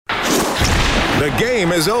The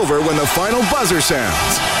game is over when the final buzzer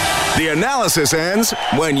sounds. The analysis ends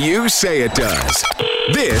when you say it does.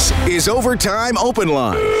 This is Overtime Open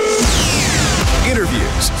Line.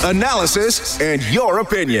 Interviews, analysis, and your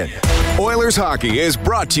opinion. Oilers hockey is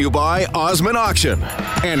brought to you by Osmond Auction.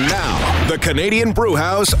 And now, the Canadian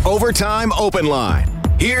Brewhouse Overtime Open Line.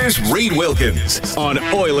 Here's Reed Wilkins on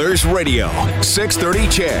Oilers Radio, 630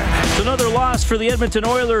 CHED. It's another loss for the Edmonton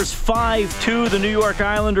Oilers, 5-2. The New York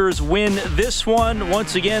Islanders win this one.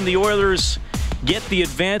 Once again, the Oilers get the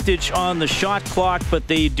advantage on the shot clock, but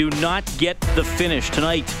they do not get the finish.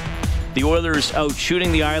 Tonight, the Oilers out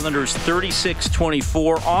shooting the Islanders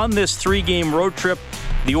 36-24 on this three-game road trip.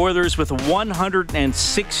 The Oilers with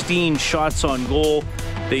 116 shots on goal.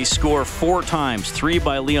 They score 4 times, 3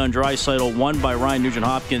 by Leon Draisaitl, 1 by Ryan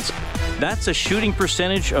Nugent-Hopkins. That's a shooting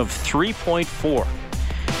percentage of 3.4.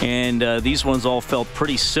 And these ones all felt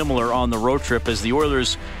pretty similar on the road trip as the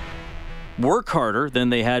Oilers work harder than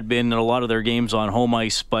they had been in a lot of their games on home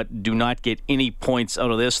ice, but do not get any points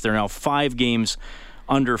out of this. They're now 5 games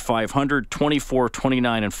under 500, 24,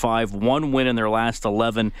 29, and 5. 1 win in their last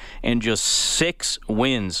 11, and just 6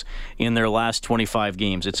 wins in their last 25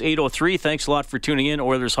 games. It's 8:03. Thanks a lot for tuning in.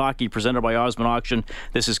 Oilers Hockey, presented by Osmond Auction.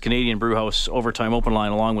 This is Canadian Brewhouse Overtime Open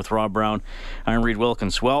Line, along with Rob Brown. I'm Reed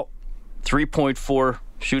Wilkins. Well, 3.4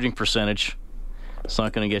 shooting percentage. It's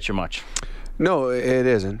not going to get you much. No, it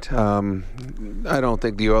isn't. I don't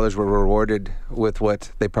think the Oilers were rewarded with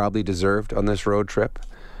what they probably deserved on this road trip.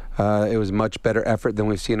 It was much better effort than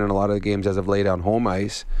we've seen in a lot of the games as of late on home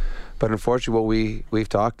ice. But unfortunately, what we've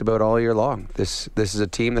talked about all year long, this is a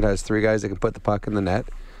team that has 3 guys that can put the puck in the net.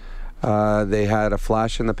 They had a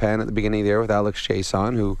flash in the pan at the beginning of the year with Alex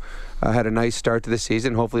Chiasson, who had a nice start to the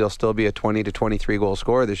season. Hopefully, he'll still be a 20 to 23 goal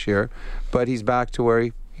scorer this year. But he's back to where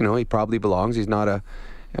he probably belongs. He's not a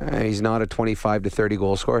 25 to 30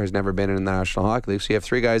 goal scorer. Has never been in the National Hockey League. So you have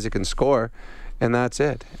 3 guys that can score, and that's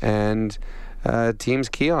it. And teams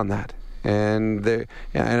key on that. And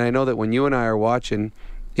I know that when you and I are watching,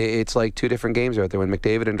 it's like 2 different games out there. When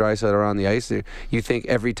McDavid and Draisaitl are on the ice, you think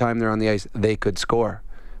every time they're on the ice they could score.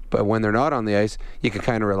 But when they're not on the ice, you can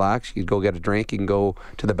kind of relax. You can go get a drink. You can go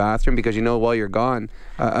to the bathroom because you know while you're gone,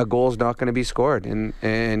 a goal's not going to be scored.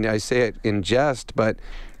 And I say it in jest, but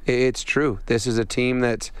it's true. This is a team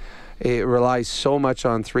that it relies so much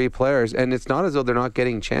on 3 players, and it's not as though they're not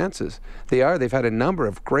getting chances. They are. They've had a number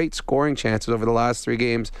of great scoring chances over the last 3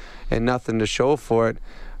 games and nothing to show for it.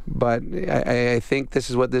 But I think this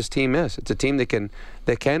is what this team is. It's a team that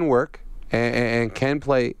can work and can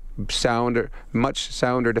play much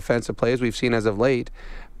sounder defensive play as we've seen as of late.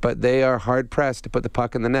 But they are hard-pressed to put the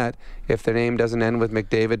puck in the net if their name doesn't end with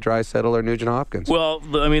McDavid, Draisaitl, or Nugent-Hopkins. Well,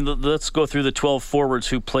 I mean, let's go through the 12 forwards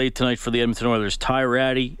who played tonight for the Edmonton Oilers. Ty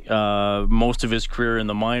Rattie, most of his career in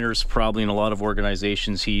the minors, probably in a lot of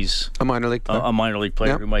organizations. He's a minor league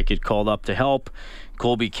player, who might get called up to help.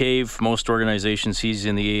 Colby Cave, most organizations, he's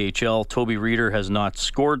in the AHL. Toby Reeder has not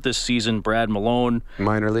scored this season. Brad Malone,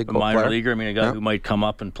 minor leaguer. I mean, a guy who might come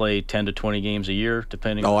up and play 10 to 20 games a year,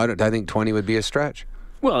 depending. I think 20 would be a stretch.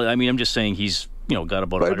 Well, I mean, I'm just saying he's got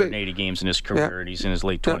about 180 games in his career, and he's in his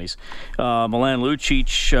late 20s. Milan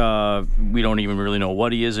Lucic, we don't even really know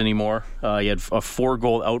what he is anymore. He had a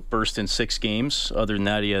 4-goal outburst in 6 games. Other than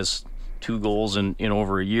that, he has 2 goals in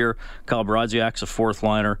over a year. Kyle Brodziak's a 4th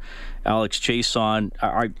liner. Alex Chiasson,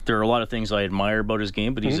 there are a lot of things I admire about his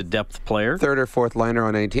game, but he's a depth player. 3rd or 4th liner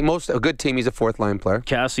on any team. A good team, he's a 4th line player.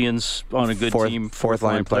 Cassian's on a good team, 4th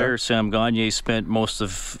line player. Sam Gagner spent most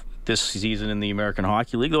of this season in the American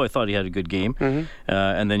Hockey League, though I thought he had a good game.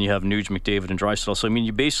 And then you have Nuge, McDavid, and Draisaitl. So, I mean,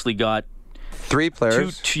 you basically got 3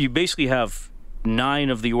 players. You basically have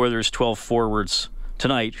 9 of the Oilers' 12 forwards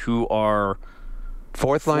tonight who are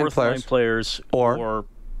 4th line players or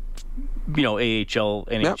AHL,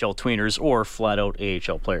 NHL tweeners, or flat-out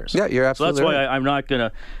AHL players. Yeah, you're absolutely So that's why right. I'm not going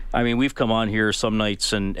to... I mean, we've come on here some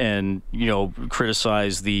nights and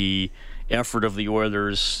criticize the effort of the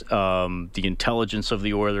Oilers, the intelligence of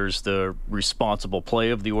the Oilers, the responsible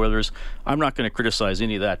play of the Oilers. I'm not going to criticize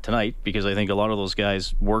any of that tonight because I think a lot of those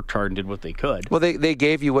guys worked hard and did what they could. Well, they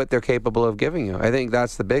gave you what they're capable of giving you. I think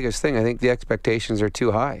that's the biggest thing. I think the expectations are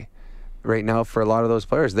too high right now for a lot of those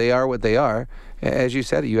players. They are what they are. As you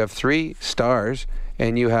said, you have 3 stars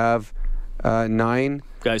and you have 9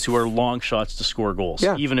 guys who are long shots to score goals,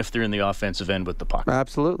 even if they're in the offensive end with the puck.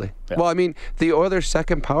 Absolutely. Yeah. Well, I mean, the Oilers'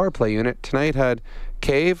 second power play unit tonight had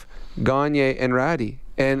Cave, Gagner, and Rattie.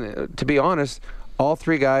 And to be honest, all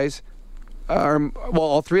 3 guys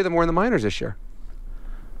all 3 of them were in the minors this year.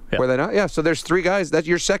 Yeah. Were they not? Yeah, so there's 3 guys. That's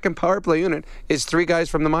your second power play unit is 3 guys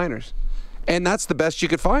from the minors. And that's the best you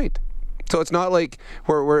could find. So it's not like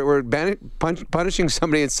we're punishing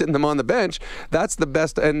somebody and sitting them on the bench. That's the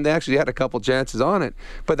best, and they actually had a couple chances on it.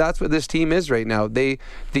 But that's what this team is right now. The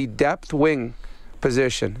depth wing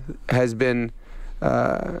position has been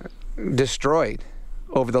destroyed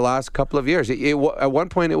over the last couple of years. At one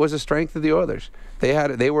point, it was a strength of the Oilers.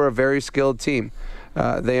 They were a very skilled team.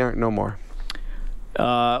 They aren't no more.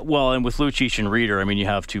 Well, and with Lucic and Reeder, I mean, you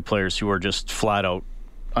have two players who are just flat out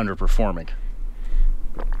underperforming.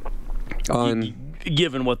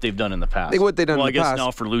 Given what they've done in the past. What they've done in the past. I guess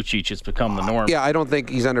now for Lucic, it's become the norm. Yeah, I don't think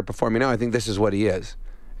he's underperforming now. I think this is what he is.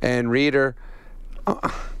 And Reeder,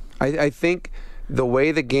 I think the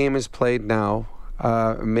way the game is played now,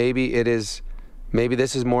 maybe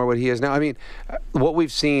this is more what he is now. I mean, what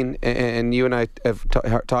we've seen, and you and I have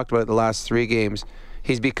talked about it the last 3 games,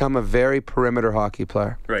 he's become a very perimeter hockey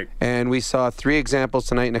player. Right. And we saw 3 examples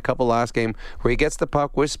tonight and a couple last game where he gets the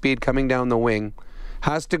puck with speed coming down the wing,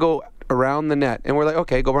 has to go around the net, and we're like,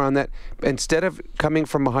 okay, go around that. Instead of coming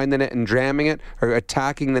from behind the net and jamming it or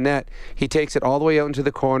attacking the net, he takes it all the way out into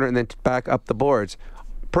the corner and then back up the boards.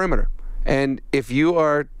 Perimeter. And if you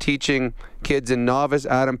are teaching kids in novice,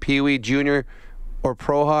 Adam, Pee-wee, junior, or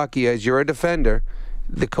pro hockey as you're a defender,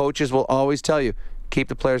 the coaches will always tell you, keep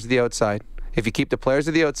the players to the outside. If you keep the players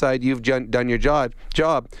to the outside, you've done your job.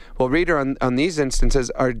 Well, Reeder on these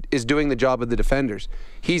instances is doing the job of the defenders.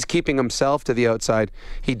 He's keeping himself to the outside.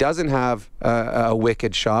 He doesn't have a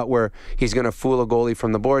wicked shot where he's going to fool a goalie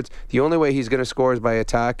from the boards. The only way he's going to score is by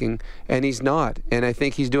attacking, and he's not. And I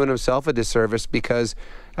think he's doing himself a disservice because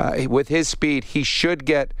with his speed, he should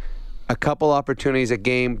get a couple opportunities a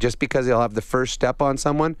game just because he'll have the first step on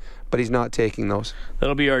someone, but he's not taking those.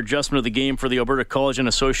 That'll be our adjustment of the game for the Alberta College and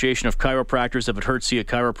Association of Chiropractors. If it hurts, see a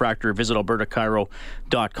chiropractor. Visit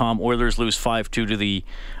albertachiro.com. Oilers lose 5-2 to the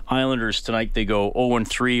Islanders tonight. They go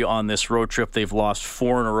 0-3 on this road trip. They've lost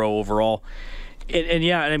 4 in a row overall. And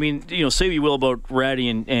yeah, I mean, say what you will about Ratty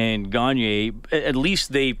and Gagne, at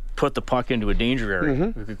least they put the puck into a danger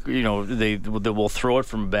area. Mm-hmm. They will throw it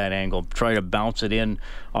from a bad angle, try to bounce it in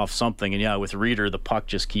off something. And yeah, with Reeder, the puck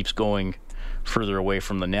just keeps going further away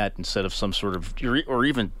from the net instead of some sort of, or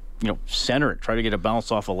even, center it, try to get a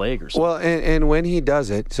bounce off a leg or something. Well, and when he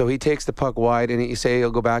does it, so he takes the puck wide and you say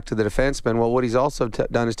he'll go back to the defenseman. Well, what he's also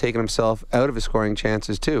done is taken himself out of his scoring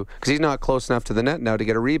chances too, because he's not close enough to the net now to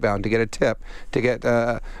get a rebound, to get a tip, to get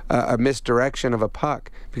a misdirection of a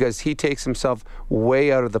puck, because he takes himself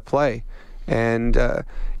way out of the play. And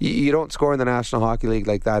you don't score in the National Hockey League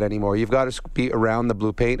like that anymore. You've got to be around the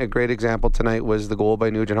blue paint. A great example tonight was the goal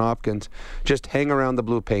by Nugent Hopkins. Just hang around the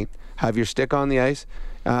blue paint. Have your stick on the ice.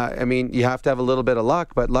 I mean, you have to have a little bit of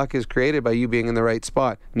luck, but luck is created by you being in the right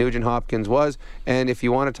spot. Nugent Hopkins was. And if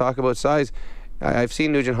you want to talk about size, I've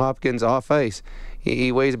seen Nugent Hopkins off ice.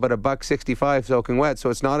 He weighs about $165 soaking wet,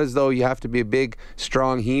 so it's not as though you have to be a big,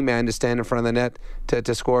 strong he-man to stand in front of the net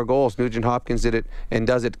to score goals. Nugent Hopkins did it and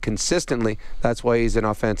does it consistently. That's why he's an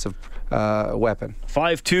offensive weapon.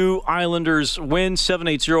 5-2, Islanders win,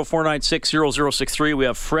 780-496-0063. We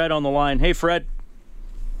have Fred on the line. Hey, Fred.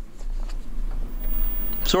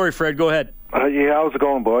 Sorry, Fred, go ahead. Yeah, how's it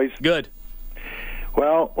going, boys? Good.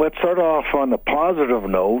 Well, let's start off on the positive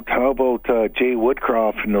note. How about Jay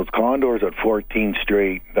Woodcroft and those Condors at 14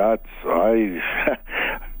 straight? The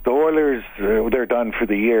Oilers, they're done for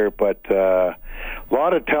the year, but a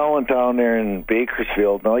lot of talent down there in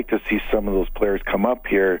Bakersfield. I'd like to see some of those players come up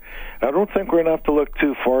here. I don't think we're going to have to look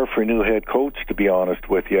too far for a new head coach, to be honest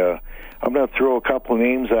with you. I'm going to throw a couple of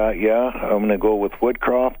names at you. I'm going to go with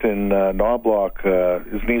Woodcroft and Knobloch.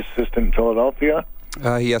 Isn't he assistant in Philadelphia?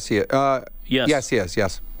 Yes, he is.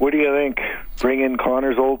 Yes. What do you think? Bring in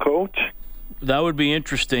Connor's old coach? That would be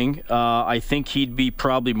interesting. I think he'd be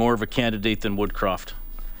probably more of a candidate than Woodcroft.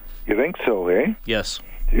 You think so, eh? Yes.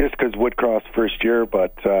 Just because Woodcroft's first year,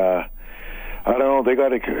 but I don't know. They got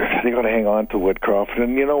to hang on to Woodcroft.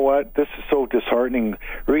 And you know what? This is so disheartening.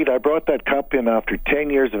 Reed, I brought that cup in after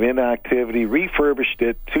 10 years of inactivity, refurbished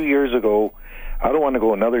it 2 years ago. I don't want to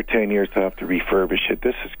go another 10 years to have to refurbish it.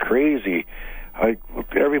 This is crazy.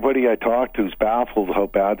 Everybody I talk to is baffled how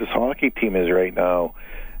bad this hockey team is right now.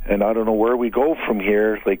 And I don't know where we go from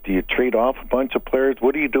here. Like, do you trade off a bunch of players?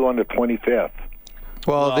 What do you do on the 25th?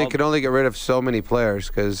 Well, they can only get rid of so many players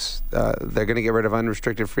because they're going to get rid of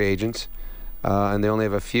unrestricted free agents, and they only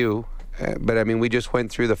have a few. But, I mean, we just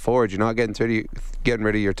went through the forwards. You're not getting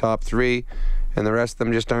rid of your top 3, and the rest of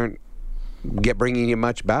them just aren't bringing you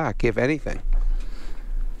much back, if anything.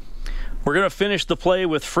 We're going to finish the play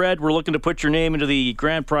with Fred. We're looking to put your name into the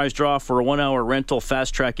grand prize draw for a 1-hour rental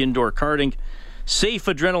Fast Track indoor karting. Safe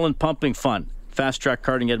adrenaline pumping fun.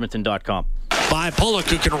 FastTrackKartingEdmonton.com. by Pulock,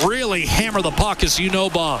 who can really hammer the puck, as you know,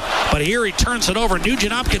 Bob. But here he turns it over.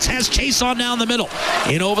 Nugent Hopkins has Chiasson down the middle.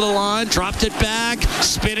 In over the line, dropped it back.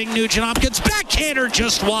 Spinning Nugent Hopkins. Backhander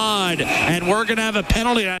just wide. And we're going to have a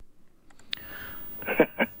penalty.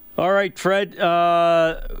 All right, Fred.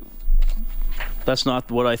 That's not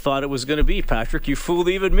what I thought it was going to be, Patrick. You fooled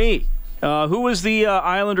even me. Who was the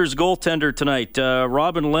Islanders goaltender tonight?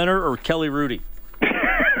 Robin Leonard or Kelly Rudy?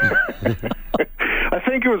 I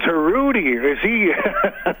think it was Rudy. Is he?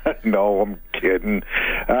 No, I'm kidding.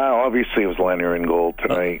 Obviously, it was Leonard in goal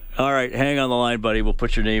tonight. All right, hang on the line, buddy. We'll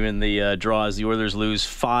put your name in the draw as the Oilers lose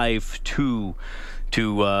 5-2 to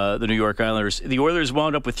the New York Islanders. The Oilers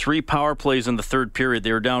wound up with 3 power plays in the third period.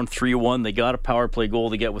 They were down 3-1. They got a power play goal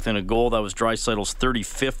to get within a goal. That was Draisaitl's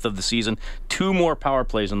 35th of the season. 2 more power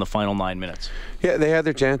plays in the final 9 minutes. Yeah, they had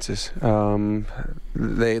their chances.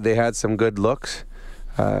 They had some good looks.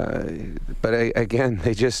 But again,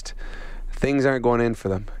 things aren't going in for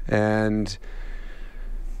them. And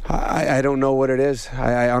I don't know what it is.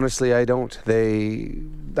 I honestly, I don't. I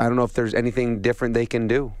don't know if there's anything different they can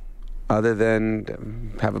do other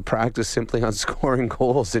than have a practice simply on scoring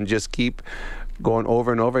goals and just keep going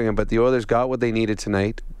over and over again. But the Oilers got what they needed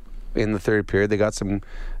tonight in the third period. They got some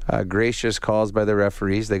gracious calls by the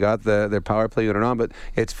referees. They got their power play unit on. But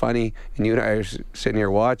it's funny, and you and I are sitting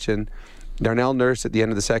here watching, Darnell Nurse at the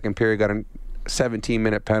end of the second period got a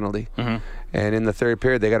 17-minute penalty. Mm-hmm. And in the third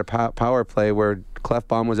period, they got a power play where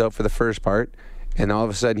Klefbom was out for the first part, and all of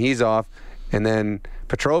a sudden he's off, and then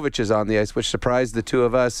Petrovic is on the ice, which surprised the two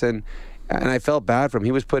of us, and I felt bad for him.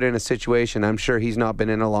 He was put in a situation I'm sure he's not been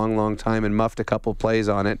in a long, long time, and muffed a couple plays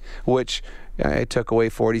on it, which it took away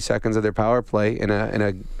 40 seconds of their power play in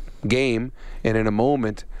a game and in a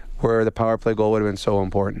moment where the power play goal would have been so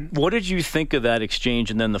important. What did you think of that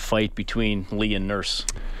exchange and then the fight between Lee and Nurse?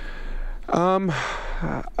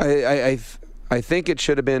 I think it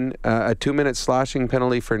should have been a 2-minute slashing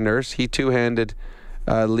penalty for Nurse. He two-handed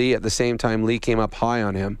Lee at the same time Lee came up high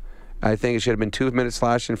on him. I think it should have been 2-minute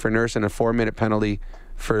slashing for Nurse and a 4-minute penalty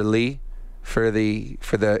for Lee for the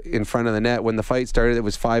in front of the net. When the fight started, it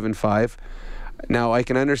was 5-5. Now I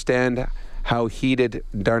can understand how heated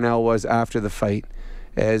Darnell was after the fight.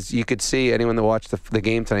 As you could see, anyone that watched the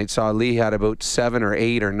game tonight saw Lee had about 7 or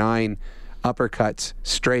 8 or 9 uppercuts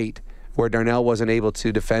straight where Darnell wasn't able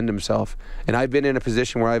to defend himself. And I've been in a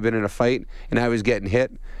position where I've been in a fight and I was getting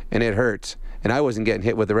hit and it hurts. And I wasn't getting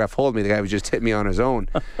hit with the ref holding me. The guy was just hitting me on his own.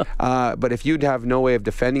 But if you'd have no way of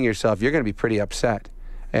defending yourself, you're going to be pretty upset.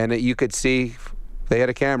 And you could see, they had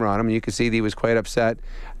a camera on him, and you could see that he was quite upset.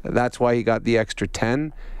 That's why he got the extra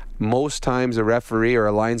 10. Most times a referee or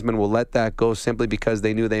a linesman will let that go simply because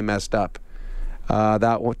they knew they messed up.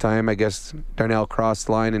 That one time, I guess, Darnell crossed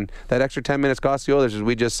the line, and that extra 10 minutes cost the Oilers. As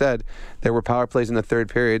we just said, there were power plays in the third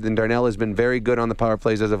period, and Darnell has been very good on the power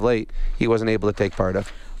plays as of late. He wasn't able to take part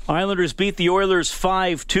of. Islanders beat the Oilers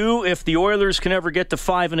 5-2. If the Oilers can ever get to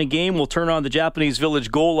 5 in a game, we'll turn on the Japanese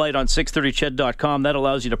Village goal light on 630ched.com. That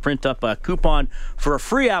allows you to print up a coupon for a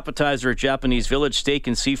free appetizer at Japanese Village. Steak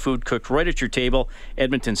and seafood cooked right at your table.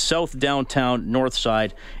 Edmonton South, downtown, north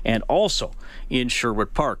side, and also in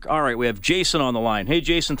Sherwood Park. All right, we have Jason on the line. Hey,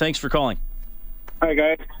 Jason, thanks for calling. Hi,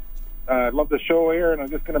 guys. I love the show here, and I'm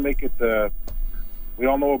just going to make it... we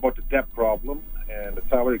all know about the debt problem and the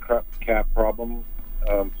salary cap problem.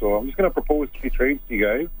 So I'm just going to propose 3 trades to you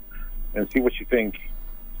guys and see what you think.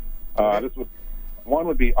 One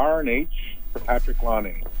would be RNH for Patrick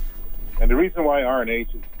Laine. And the reason why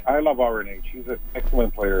RNH is, I love RNH. He's an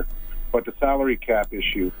excellent player, but the salary cap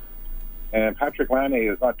issue. And Patrick Laine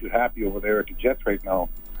is not too happy over there at the Jets right now.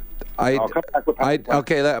 I'll come back with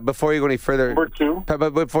Patrick before you go any further, Number 2.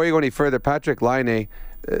 Before you go any further, Patrick Laine,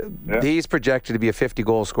 he's projected to be a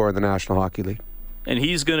 50-goal scorer in the National Hockey League. And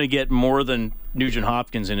he's going to get more than Nugent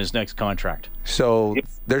Hopkins in his next contract. So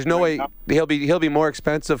there's no way he'll be more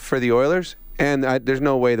expensive for the Oilers, and there's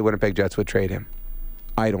no way the Winnipeg Jets would trade him.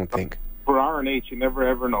 I don't think. For RNH, you never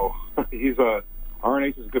ever know.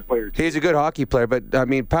 RNH is a good player too. He's a good hockey player, but I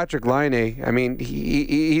mean Patrick Laine. I mean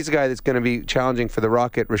he's a guy that's going to be challenging for the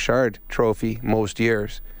Rocket Richard Trophy most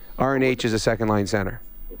years. RNH is a second-line center.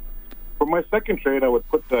 For my second trade, I would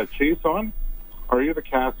put Chiasson or either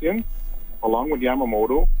Kassian, along with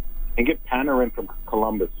Yamamoto, and get Panarin from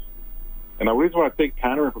Columbus. And the reason why I take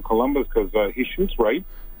Panarin from Columbus because he shoots right,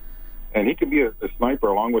 and he can be a sniper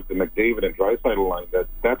along with the McDavid and Draisaitl line.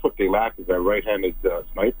 That's what they lack is that right-handed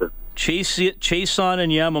sniper. Chiasson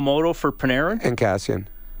and Yamamoto for Panarin? And Kassian.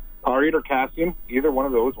 Or either Kassian, either one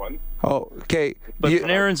of those ones. Oh, okay. But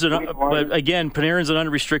Panarin's an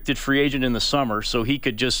unrestricted free agent in the summer, so he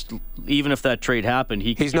could just, even if that trade happened,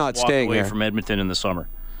 he's not walk away from Edmonton in the summer.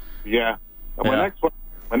 Yeah. My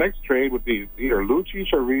next trade would be either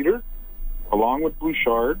Lucic or Reeder, along with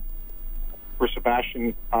Bouchard, for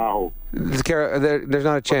Sebastian Aho. There's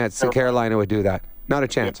not a chance that Carolina would do that. Not a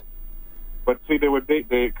chance. Yeah. But see,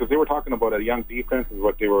 because they were talking about a young defense is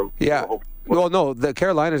what they were. Yeah. Well, no, the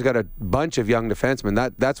Carolina's got a bunch of young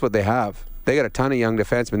defensemen. That's what they have. They got a ton of young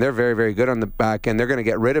defensemen. They're very, very good on the back end. They're going to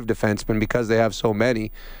get rid of defensemen because they have so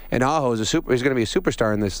many. And Aho is he's going to be a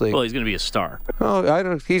superstar in this league. Well, he's going to be a star. Oh, I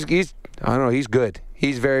don't know. He's good.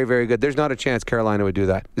 He's very, very good. There's not a chance Carolina would do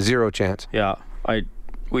that. Zero chance. Yeah,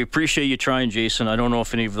 we appreciate you trying, Jason. I don't know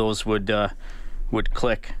if any of those would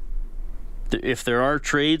click. If there are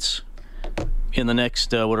trades in the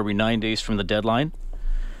next 9 days from the deadline,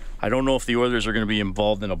 I don't know if the Oilers are going to be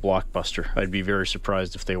involved in a blockbuster. I'd be very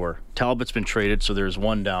surprised if they were. Talbot's been traded, so there's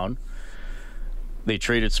one down. They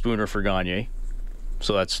traded Spooner for Gagne,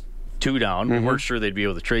 so that's two down. We weren't sure they'd be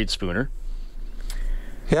able to trade Spooner.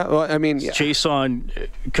 Yeah, well, I mean, Chason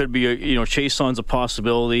could be Chason's a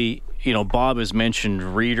possibility. Bob has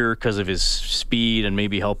mentioned Reeder because of his speed and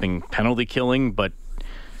maybe helping penalty killing, but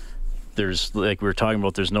there's, like we were talking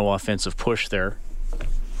about, there's no offensive push there.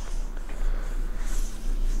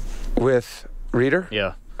 With Reeder?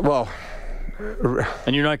 Yeah. Well,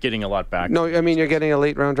 and you're not getting a lot back. No, I mean, you're getting a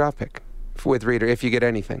late round draft pick with Reeder if you get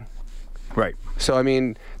anything. Right. So, I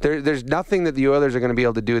mean, there's nothing that the Oilers are going to be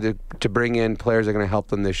able to do to bring in players that are going to help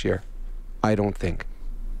them this year. I don't think.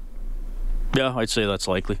 Yeah, I'd say that's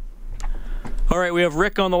likely. All right, we have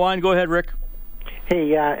Rick on the line. Go ahead, Rick.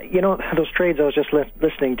 Hey, those trades I was just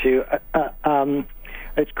listening to,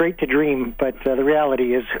 it's great to dream, but the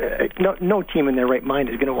reality is no team in their right mind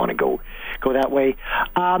is going to want to go that way.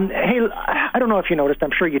 Hey, I don't know if you noticed,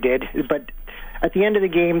 I'm sure you did, but at the end of the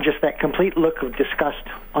game, just that complete look of disgust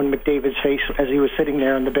on McDavid's face as he was sitting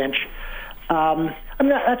there on the bench.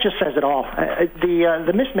 That just says it all.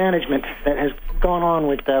 The mismanagement that has gone on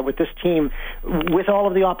with this team, with all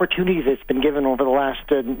of the opportunities that's been given over the last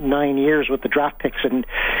 9 years with the draft picks, and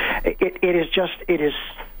it is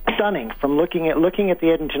stunning. From looking at the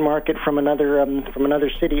Edmonton market from another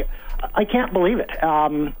city, I can't believe it. How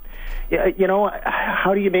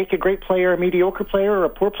do you make a great player a mediocre player or a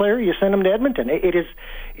poor player? You send them to Edmonton.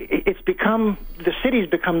 It's become, the city's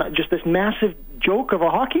become just this massive joke of a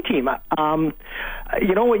hockey team.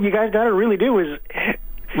 What you guys got to really do is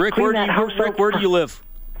Rick, where do you live?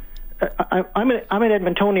 I'm an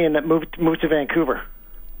Edmontonian that moved to Vancouver.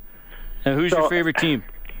 And who's your favorite team?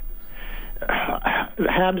 The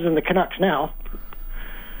Habs and the Canucks now.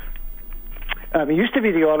 It used to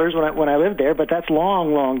be the Oilers when I lived there, but that's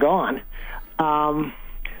long gone.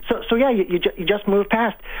 So yeah, you just move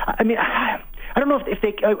past. I mean, I don't know if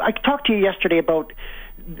they. I talked to you yesterday about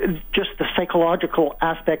just the psychological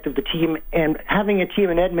aspect of the team, and having a team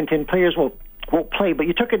in Edmonton, players won't play, but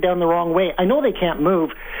you took it down the wrong way. I know they can't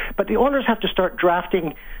move, but the Oilers have to start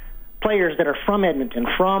drafting players that are from Edmonton,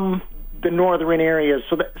 from the northern areas,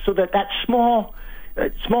 so that small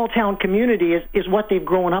town community is what they've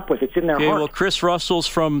grown up with. It's in their heart. Well, Chris Russell's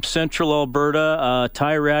from Central Alberta.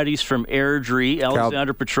 Ty Ratty's from Airdrie.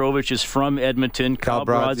 Alexander Petrovich is from Edmonton. Kyle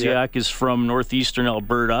Brodziak is from northeastern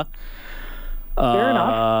Alberta. Fair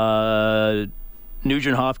enough.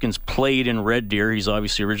 Nugent Hopkins played in Red Deer. He's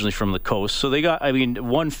obviously originally from the coast. So they got,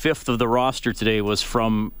 1/5 of the roster today was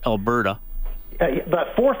from Alberta.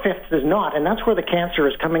 But 4/5 is not, and that's where the cancer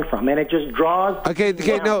is coming from, and it just draws.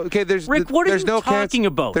 Rick, what are you talking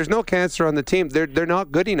about? There's no cancer on the team. They're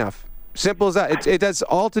not good enough. Simple as that. It has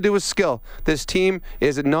all to do with skill. This team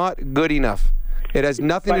is not good enough. It has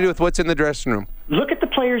nothing to do with what's in the dressing room. Look at the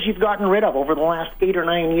players you've gotten rid of over the last 8 or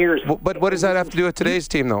 9 years. But what does that have to do with today's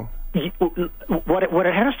team, though? What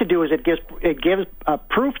it has to do is it gives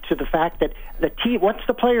proof to the fact that the team, once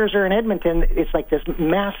the players are in Edmonton, it's like this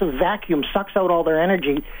massive vacuum sucks out all their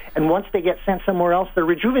energy, and once they get sent somewhere else, they're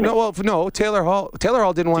rejuvenated. No, Taylor Hall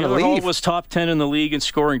didn't want to leave. Taylor Hall was top 10 in the league in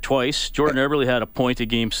scoring twice. Jordan Eberle had a point a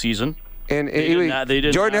game season. And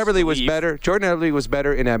Jordan Eberle was better. Jordan Eberle was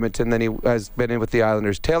better in Edmonton than he has been in with the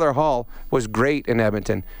Islanders. Taylor Hall was great in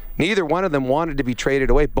Edmonton. Neither one of them wanted to be traded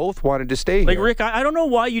away. Both wanted to stay here. Rick, I don't know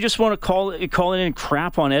why you just want to call it in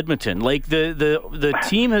crap on Edmonton. The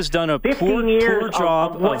team has done a poor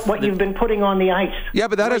job of what you've been putting on the ice. Yeah,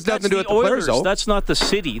 but that has nothing to do with the players, though. That's not the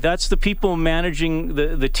city. That's the people managing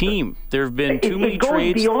the team. There have been too many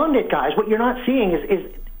trades. It goes beyond it, guys. What you're not seeing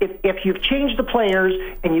is if you've changed the players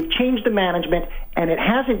and you've changed the management and it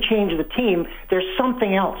hasn't changed the team, there's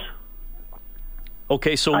something else.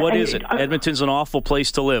 Okay, so what is it? Edmonton's an awful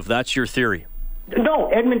place to live. That's your theory. No,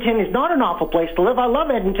 Edmonton is not an awful place to live. I love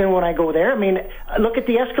Edmonton when I go there. I mean, look at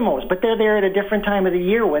the Eskimos, but they're there at a different time of the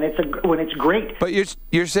year when it's great. But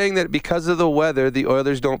you're saying that because of the weather, the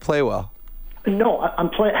Oilers don't play well. No,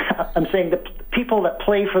 I'm saying the people that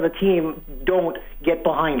play for the team don't get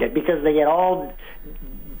behind it because they get all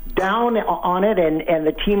down on it, and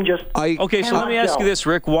the team just Okay, so let me ask you this,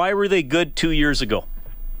 Rick. Why were they good 2 years ago?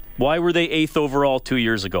 Why were they 8th overall 2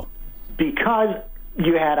 years ago? Because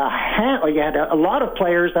you had a lot of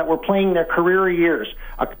players that were playing their career years.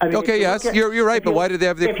 I mean, you're right, but why did they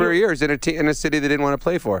have their career years in a city they didn't want to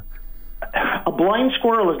play for? A blind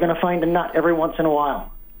squirrel is going to find a nut every once in a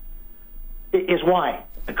while. Is why.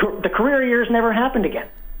 The career years never happened again.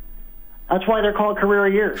 That's why they're called career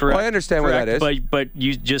years. Well, I understand what that is. But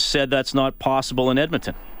you just said that's not possible in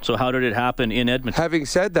Edmonton. So how did it happen in Edmonton? Having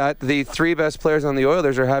said that, the 3 best players on the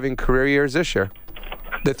Oilers are having career years this year.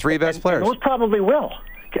 The 3 best players. Those probably will.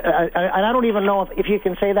 I don't even know if you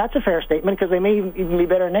can say that's a fair statement because they may even be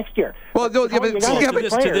better next year. Well,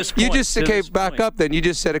 you just back up then. You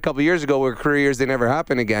just said a couple years ago where career years they never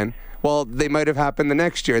happen again. Well, they might have happened the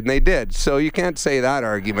next year, and they did. So you can't say that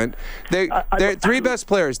argument. They're 3 best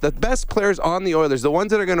players. The best players on the Oilers, the ones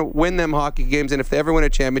that are going to win them hockey games, and if they ever win a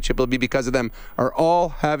championship, it'll be because of them, are all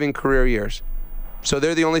having career years. So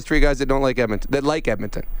they're the only 3 guys that don't like Edmonton. That like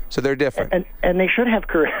Edmonton. So they're different. And they should have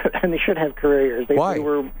career. And they should have career years. Why?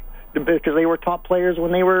 Because they were top players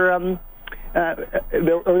when they were.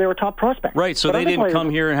 They were top prospects. Right. So they didn't come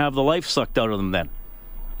here and have the life sucked out of them then.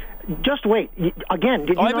 Just wait. Again,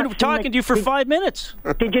 I've been talking to you for 5 minutes.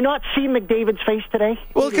 Did you not see McDavid's face today?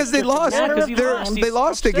 Well, because they lost. They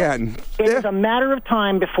lost again. It is a matter of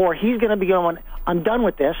time before he's going to be going, I'm done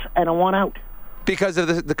with this, and I want out. Because of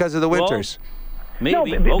the winters. Well,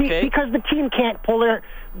 maybe. Okay. Because the team can't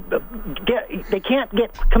they can't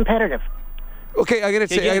get competitive. Okay, I got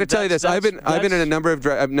to tell you this. I've been in a number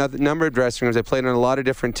of dressing rooms. I played on a lot of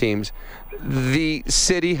different teams. The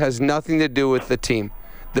city has nothing to do with the team.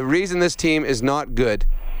 The reason this team is not good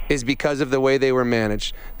is because of the way they were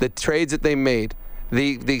managed, the trades that they made,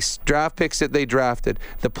 the draft picks that they drafted,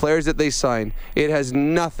 the players that they signed. It has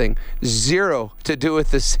nothing, zero, to do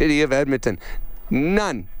with the city of Edmonton.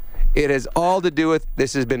 None. It has all to do with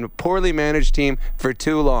this has been a poorly managed team for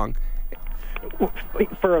too long.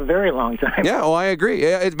 For a very long time. Yeah, I agree.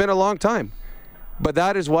 It's been a long time. But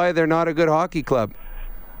that is why they're not a good hockey club.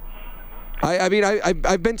 I've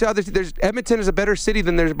been to other. Edmonton is a better city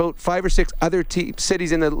than there's about 5 or 6 other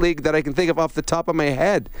cities in the league that I can think of off the top of my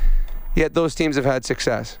head. Yet those teams have had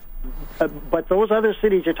success. But those other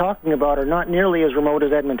cities you're talking about are not nearly as remote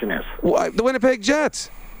as Edmonton is. The Winnipeg Jets.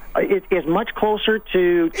 It is much closer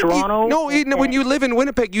to Toronto. When you live in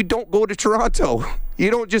Winnipeg, you don't go to Toronto. You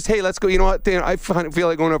don't just, hey, let's go. You know what? I feel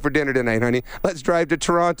like going out for dinner tonight, honey. Let's drive to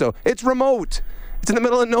Toronto. It's remote. It's in the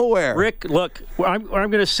middle of nowhere. Rick, look, I'm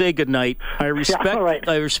going to say goodnight. I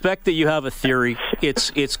respect that you have a theory.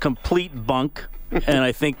 It's complete bunk, and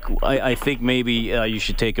I think maybe you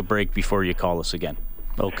should take a break before you call us again.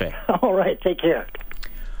 Okay. All right. Take care.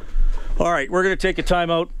 All right, we're going to take a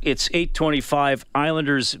timeout. It's 8:25.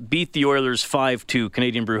 Islanders beat the Oilers 5-2.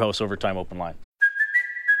 Canadian Brewhouse Overtime Open Line.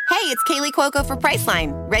 Hey, it's Kaylee Cuoco for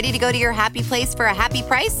Priceline. Ready to go to your happy place for a happy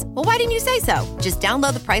price? Well, why didn't you say so? Just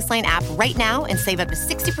download the Priceline app right now and save up to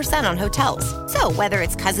 60% on hotels. So whether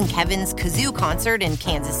it's Cousin Kevin's Kazoo Concert in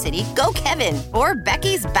Kansas City, go Kevin, or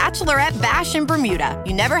Becky's Bachelorette Bash in Bermuda,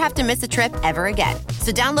 you never have to miss a trip ever again.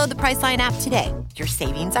 So download the Priceline app today. Your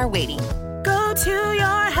savings are waiting. Go to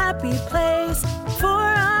your happy place for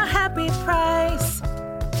a happy price.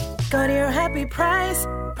 Go to your happy price,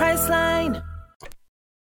 Priceline.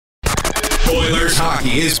 Oilers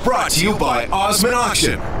Hockey is brought to you by Osmond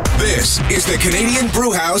Auction. This is the Canadian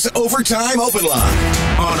Brewhouse Overtime Open Line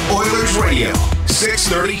on Oilers Radio,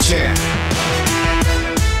 630 CHED.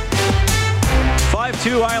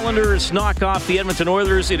 5-2 Islanders knock off the Edmonton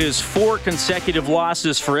Oilers. It is 4 consecutive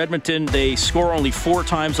losses for Edmonton. They score only 4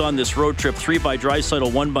 times on this road trip, 3 by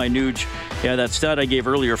Draisaitl, 1 by Nuge. Yeah, that stat I gave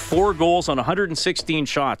earlier, 4 goals on 116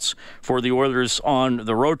 shots for the Oilers on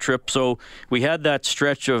the road trip. So we had that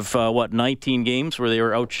stretch of, 19 games where they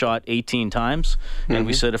were outshot 18 times. Mm-hmm. And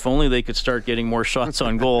we said if only they could start getting more shots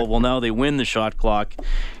on goal. Well, now they win the shot clock,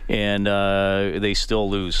 and they still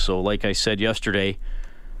lose. So like I said yesterday,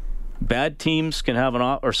 good teams can have an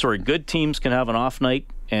off night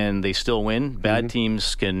and they still win. Bad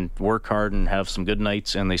teams can work hard and have some good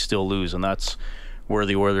nights and they still lose, and that's where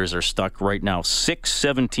the Oilers are stuck right now.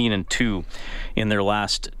 6-17-2 in their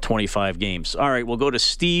last 25 games. All right, we'll go to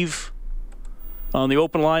Steve on the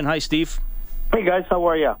open line. Hi, Steve. Hey, guys. How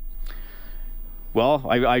are you? Well,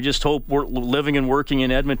 I just hope we're living and working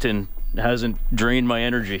in Edmonton hasn't drained my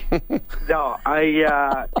energy. No,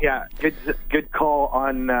 good call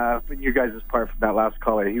on your guys' part from that last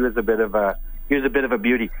caller. He was a bit of a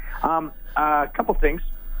beauty. A couple things.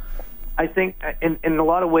 I think in a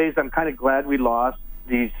lot of ways, I'm kind of glad we lost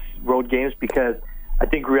these road games because I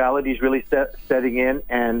think reality is really setting in,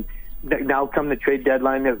 and now come the trade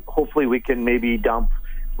deadline, hopefully we can maybe dump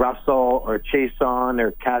Russell or Chason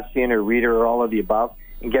or Cassian or Reeder or all of the above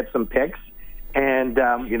and get some picks and,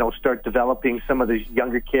 start developing some of these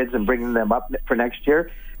younger kids and bringing them up for next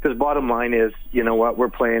year. Because bottom line is, you know what, we're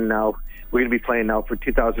going to be playing now for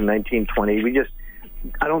 2019-20.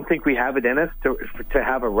 I don't think we have it in us to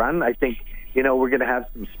have a run. I think, we're going to have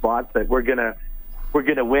some spots that we're going to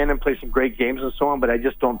win and play some great games and so on, but I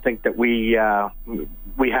just don't think that we have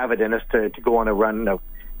it in us to go on a run of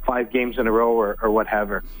 5 games in a row or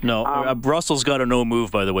whatever. No, Russell's got a no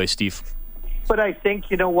move, by the way, Steve. But I think,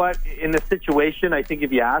 you know what, in the situation, I think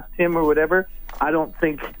if you asked him or whatever, I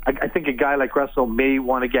think a guy like Russell may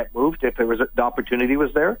want to get moved if the opportunity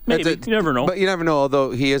was there. Maybe. You never know. But you never know,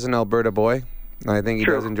 although he is an Alberta boy. I think he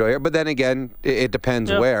does enjoy it. But then again, it depends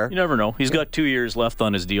where. You never know. He's got 2 years left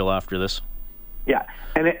on his deal after this. Yeah,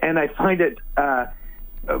 and I find it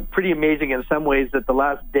pretty amazing in some ways that the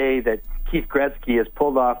last day that Keith Gretzky has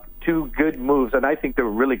pulled off 2 good moves, and I think they were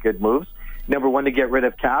really good moves. Number 1, to get rid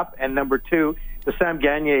of Cap, and number 2, the Sam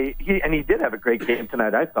Gagner, he did have a great game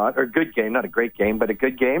tonight, I thought, or a good game, not a great game, but a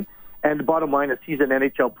good game. And the bottom line is he's an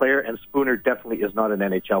NHL player, and Spooner definitely is not an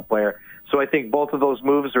NHL player. So I think both of those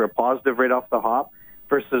moves are a positive right off the hop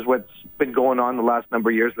versus what's been going on the last number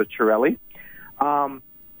of years with Chiarelli.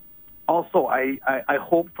 Also, I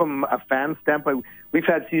hope from a fan standpoint, we've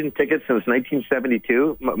had season tickets since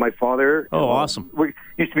 1972. My father... Oh, awesome.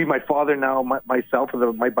 Used to be my father, now myself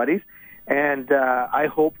and my buddies. And I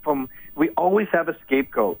hope we always have a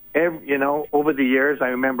scapegoat. Over the years, I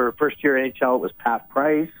remember first year NHL, it was Pat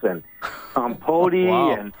Price and Tom Pody.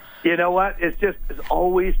 Wow. And you know what? It's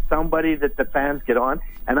always somebody that the fans get on.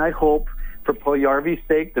 And I hope for Puljujarvi's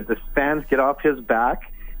sake that the fans get off his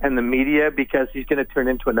back and the media, because he's going to turn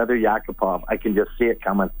into another Yakupov. I can just see it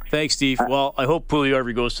coming. Thanks, Steve. Well, I hope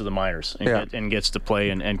Puljujarvi goes to the minors and gets to play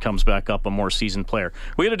and comes back up a more seasoned player.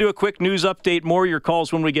 We're going to do a quick news update. More of your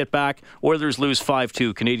calls when we get back. Oilers lose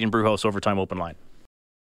 5-2. Canadian Brewhouse Overtime Open Line.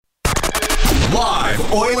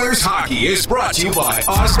 Live Oilers hockey is brought to you by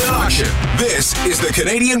Osmond Auction. This is the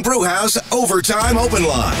Canadian Brewhouse Overtime Open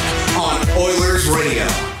Line on Oilers Radio.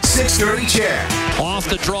 630 CHED. Off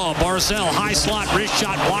the draw, Barzal, high slot, wrist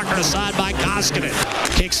shot, blocker aside by Koskinen.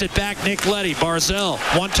 Kicks it back, Nick Leddy. Barzal,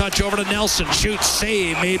 one touch over to Nelson, shoots,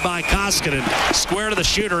 save made by Koskinen. Square to the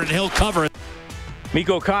shooter, and he'll cover it.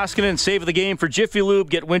 Mikko Koskinen, save of the game for Jiffy Lube.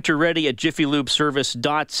 Get winter ready at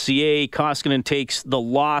jiffylubeservice.ca. Koskinen takes the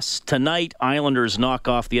loss tonight. Islanders knock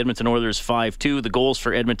off the Edmonton Oilers 5-2. The goals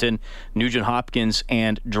for Edmonton, Nugent Hopkins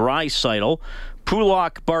and Draisaitl.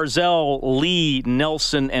 Pulock, Barzal, Lee,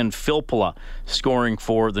 Nelson, and Filppula scoring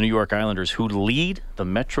for the New York Islanders, who lead the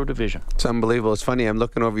Metro Division. It's unbelievable. It's funny. I'm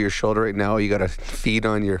looking over your shoulder right now. You got a feed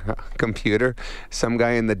on your computer. Some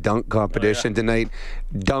guy in the dunk competition tonight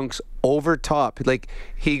dunks over top. Like,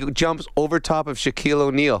 he jumps over top of Shaquille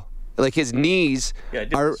O'Neal. Like, his knees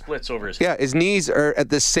are splits over his head. Yeah, his knees are at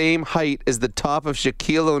the same height as the top of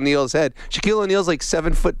Shaquille O'Neal's head. Shaquille O'Neal's like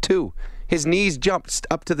 7'2". His knees jumped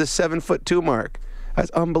up to the 7'2" mark.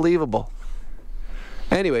 That's unbelievable.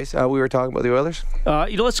 Anyways, we were talking about the Oilers.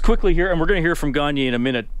 Let's quickly hear, and we're going to hear from Gagner in a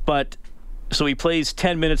minute. But so he plays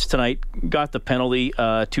 10 minutes tonight. Got the penalty.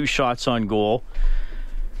 2 shots on goal.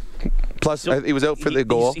 Plus, he was out for the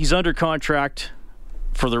goal. He's under contract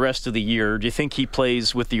for the rest of the year. Do you think he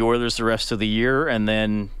plays with the Oilers the rest of the year, and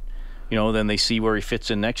then they see where he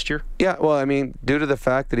fits in next year? Yeah, well, I mean, due to the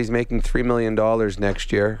fact that he's making $3 million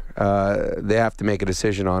next year, they have to make a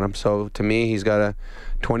decision on him. So, to me, he's got a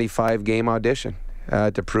 25-game audition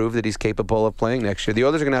to prove that he's capable of playing next year. The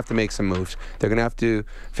Oilers are going to have to make some moves. They're going to have to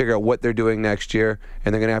figure out what they're doing next year,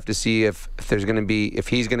 and they're going to have to see if he's going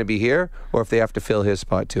to be here or if they have to fill his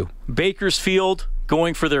spot too. Bakersfield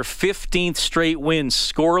going for their 15th straight win,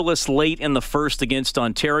 scoreless late in the first against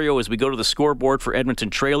Ontario. As we go to the scoreboard for Edmonton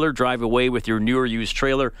Trailer, drive away with your new or used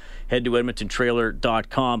trailer. Head to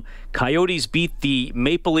edmontontrailer.com. Coyotes beat the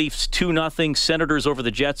Maple Leafs 2-0. Senators over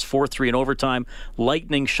the Jets 4-3 in overtime.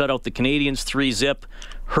 Lightning shut out the Canadiens 3-0.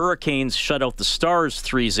 Hurricanes shut out the Stars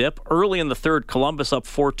 3-0. Early in the third, Columbus up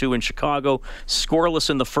 4-2 in Chicago. Scoreless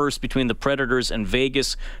in the first between the Predators and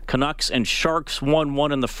Vegas. Canucks and Sharks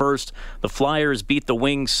 1-1 in the first. The Flyers beat the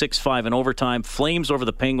Wings 6-5 in overtime. Flames over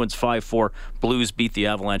the Penguins 5-4. Blues beat the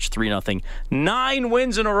Avalanche 3-0. 9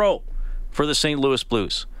 wins in a row for the St. Louis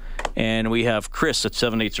Blues. And we have Chris at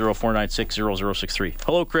 780-496-0063.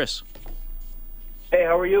 Hello, Chris. Hey,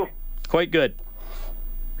 how are you? Quite good.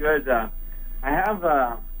 Good. I have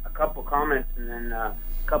a couple comments and then a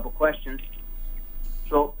couple questions.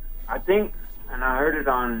 So I think, and I heard it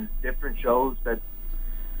on different shows, that,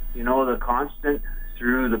 the constant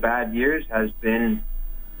through the bad years has been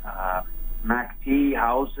McT,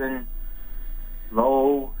 Housen,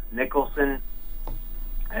 Lowe, Nicholson,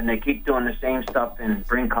 and they keep doing the same stuff and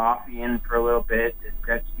bring Coffey in for a little bit.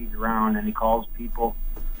 Gretzky's around and he calls people.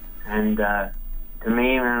 And to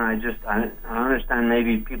me, man, I understand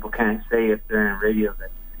maybe people can't say if they're in radio that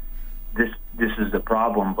this is the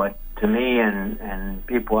problem, but to me and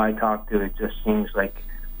people I talk to, it just seems like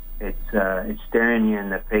it's staring you in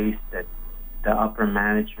the face that the upper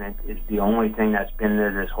management is the only thing that's been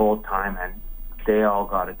there this whole time, and they all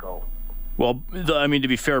got to go. Well, to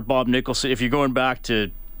be fair, Bob Nicholson, if you're going back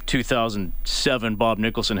to 2007, Bob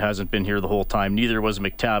Nicholson hasn't been here the whole time. Neither was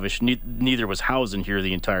McTavish. Neither was Housen here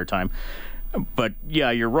the entire time. But,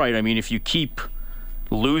 yeah, you're right. If you keep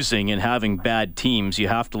losing and having bad teams, you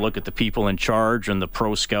have to look at the people in charge and the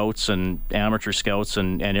pro scouts and amateur scouts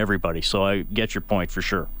and everybody. So I get your point for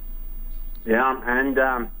sure. Yeah,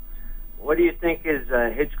 and what do you think? Is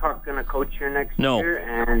Hitchcock going to coach here next year?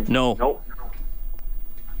 And no. Nope.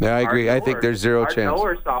 Yeah, I agree. I think there's zero chance. Hard no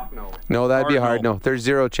or soft no? No, that'd be hard no. There's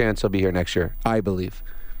zero chance he'll be here next year, I believe.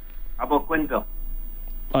 How about Quenneville?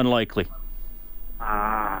 Unlikely.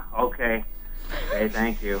 Okay. Okay,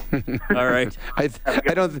 thank you. All right. I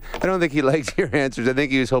don't think he likes your answers. I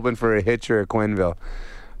think he was hoping for a Hitch or a Quenneville.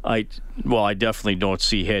 I definitely don't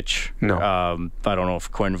see Hitch. No. I don't know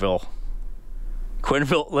if Quenneville,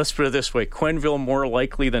 let's put it this way, Quenneville more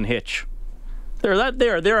likely than Hitch.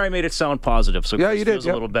 There I made it sound positive, so yeah, Chris you did feels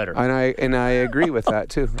a little better. And I agree with that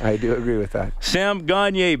too. I do agree with that. Sam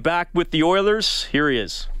Gagner back with the Oilers. Here he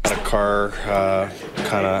is. Had a car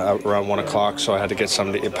kind of around 1 o'clock, so I had to get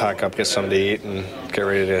something to pack up, get something to eat, and get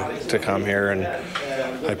ready to come here. And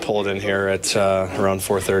I pulled in here at around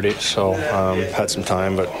 4:30, so had some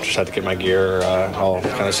time, but just had to get my gear all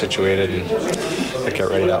kind of situated and get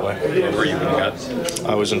ready that way. Where were you when you got?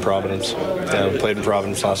 I was in Providence. Yeah, I played in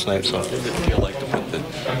Providence last night. So. What did it feel like to put the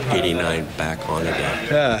 89 back on again?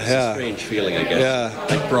 Yeah. It's a strange feeling, I guess. Yeah.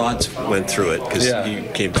 Like Broads went through it because you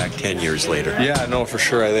came back 10 years later. Yeah, no, for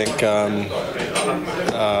sure. I think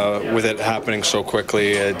with it happening so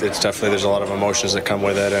quickly, it's definitely, there's a lot of emotions that come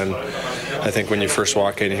with it, and I think when you first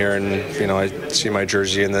walk in here and I see my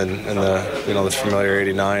jersey and the familiar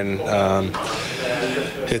 89,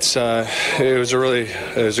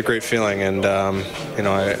 it was a great feeling, and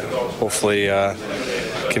I hopefully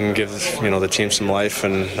can give the team some life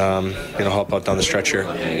and help out down the stretch here.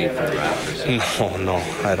 No,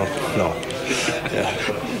 I don't know. Yeah.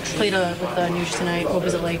 Played with Nuge tonight. What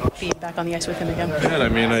was it like being back on the ice with him again?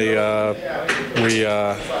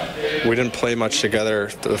 We didn't play much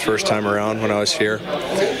together the first time around when I was here.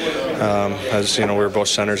 As we were both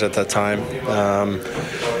centers at that time.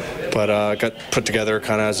 But got put together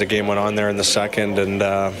kind of as the game went on there in the second, and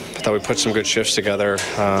I thought we put some good shifts together.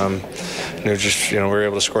 We were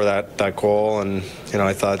able to score that goal, and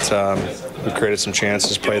I thought we created some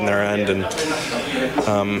chances, played in their end, and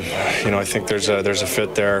I think there's a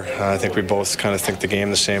fit there. I think we both kind of think the game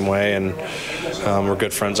the same way, and we're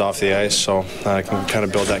good friends off the ice, so I can kind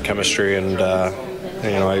of build that chemistry, and I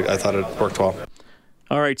thought it worked well.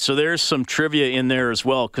 All right, so there's some trivia in there as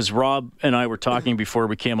well, because Rob and I were talking before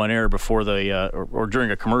we came on air, before or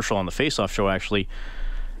during a commercial on the Face-Off show, actually.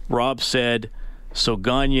 Rob said, so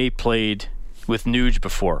Gagner played with Nuge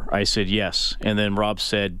before. I said yes. And then Rob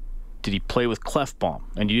said, did he play with Klefbom?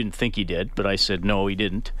 And you didn't think he did, but I said no, he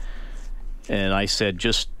didn't. And I said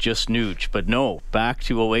just Nuge. But no, back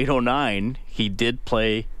to 08-09, he did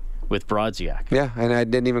play with Brodziak. Yeah, and I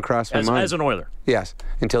didn't even cross my mind. As an Oiler. Yes,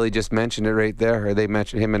 until he just mentioned it right there. Or they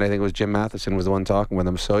mentioned him, and I think it was Jim Matheson was the one talking with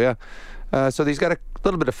him. So, yeah. So he's got a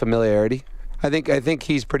little bit of familiarity. I think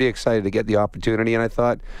he's pretty excited to get the opportunity, and I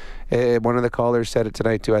thought one of the callers said it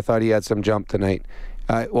tonight, too. I thought he had some jump tonight.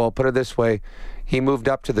 Well, put it this way. He moved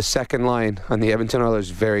up to the second line on the Edmonton Oilers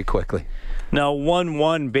very quickly. Now,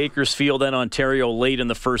 1-1 Bakersfield and Ontario late in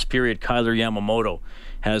the first period. Kyler Yamamoto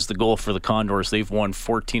has the goal for the Condors. They've won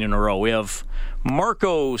 14 in a row. We have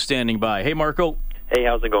Marco standing by. Hey, Marco. Hey,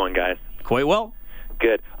 how's it going, guys? Quite well.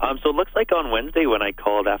 Good. So it looks like on Wednesday when I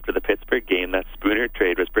called after the Pittsburgh game, that Spooner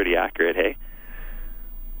trade was pretty accurate, hey?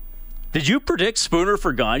 Did you predict Spooner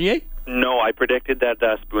for Gagner? No, I predicted that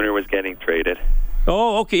Spooner was getting traded.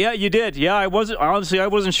 Oh, okay. Yeah, you did. Yeah, I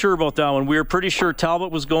wasn't sure about that one. We were pretty sure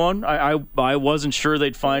Talbot was going. I wasn't sure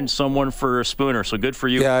they'd find someone for Spooner, so good for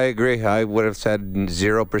you. Yeah, I agree. I would have said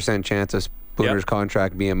 0% chance of Spooner's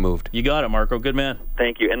contract being moved. You got it, Marco. Good man.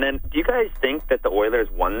 Thank you. And then, do you guys think that the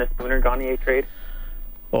Oilers won the Spooner-Gagner trade?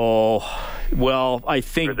 Oh, well, I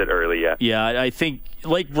think... Or is it early yet? Yeah, I think,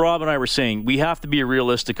 like Rob and I were saying, we have to be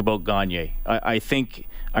realistic about Gagner. I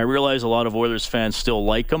realize a lot of Oilers fans still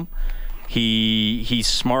like him. He's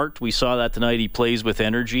smart. We saw that tonight. He plays with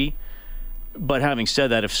energy. But having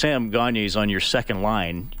said that, if Sam Gagner is on your second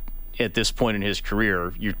line at this point in his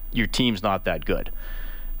career, your team's not that good.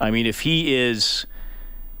 I mean, if he's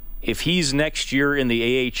next year in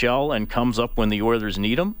the AHL and comes up when the Oilers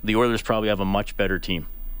need him, the Oilers probably have a much better team.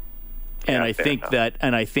 And I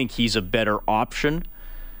think he's a better option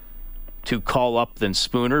to call up than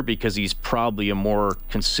Spooner because he's probably a more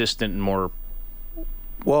consistent and more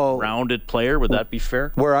rounded player. Would that be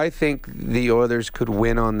fair? Where I think the Oilers could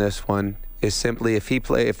win on this one is simply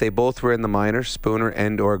if they both were in the minors, Spooner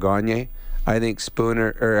and or Gagner. I think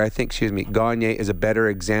Gagner is a better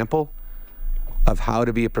example of how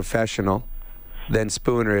to be a professional than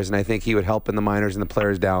Spooner is, and I think he would help in the minors and the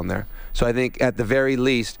players down there. So I think at the very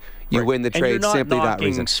least you win the trade simply that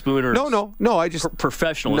reason. Spooner's no, I just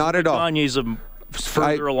professional. Not at all. Gagner's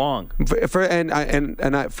further along.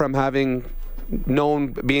 From having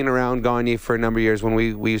being around Gagner for a number of years when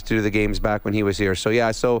we used to do the games back when he was here.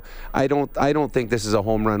 So I don't think this is a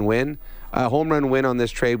home run win. A home run win on this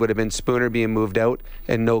trade would have been Spooner being moved out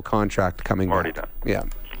and no contract coming back. Already done. Yeah.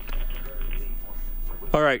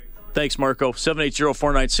 All right. Thanks, Marco.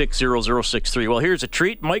 780-496-0063. Well, here's a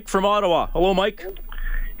treat. Mike from Ottawa. Hello, Mike.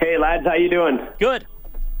 Hey, lads. How you doing? Good.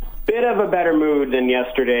 Bit of a better mood than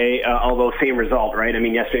yesterday, although same result, right? I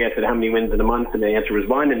mean, yesterday I said how many wins in a month, and the answer was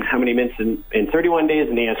 1, and how many wins in 31 days,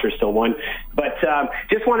 and the answer is still 1. But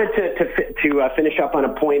just wanted to finish up on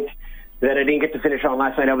a point that I didn't get to finish on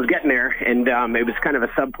last night. I was getting there, and it was kind of a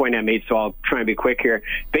sub-point I made, so I'll try and be quick here.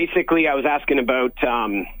 Basically, I was asking about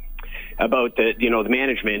the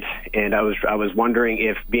management, and I was wondering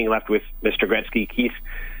if being left with Mr. Gretzky, Keith,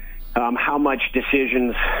 how much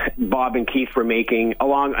decisions Bob and Keith were making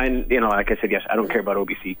along, and like I said, yes, I don't care about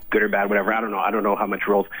OBC, good or bad, whatever. I don't know how much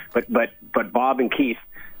roles, but Bob and Keith,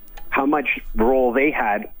 how much role they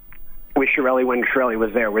had with Chiarelli when Chiarelli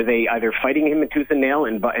was there. Were they either fighting him in tooth and nail?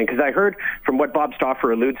 And because I heard from what Bob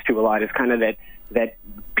Stauffer alludes to a lot is kind of that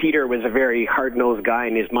Peter was a very hard-nosed guy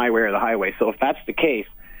and is my way or the highway. So if that's the case,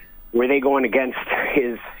 were they going against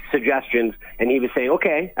his suggestions and he was saying,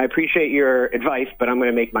 okay, I appreciate your advice, but I'm going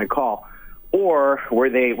to make my call? Or were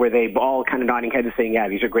they all kind of nodding heads and saying, yeah,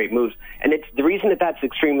 these are great moves? And it's the reason that that's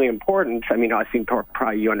extremely important. I mean, I think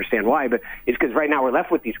probably you understand why, but it's because right now we're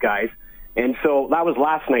left with these guys. And so that was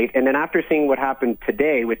last night. And then after seeing what happened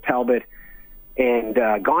today with Talbot and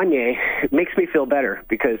Gagner, it makes me feel better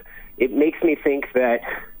because it makes me think that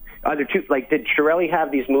either two, did Chiarelli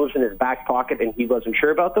have these moves in his back pocket and he wasn't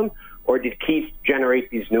sure about them, or did Keith generate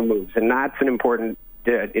these new moves? And that's an important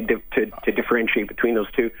to differentiate between those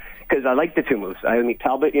two, because I like the two moves. I mean,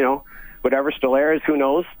 Talbot, whatever Stolarz, who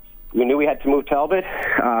knows? We knew we had to move Talbot.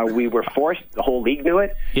 We were forced. The whole league knew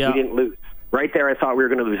it. Yeah. We didn't lose. Right there, I thought we were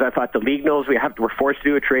going to lose. I thought the league knows we're forced to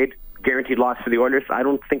do a trade. Guaranteed loss for the Oilers. I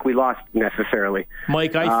don't think we lost necessarily.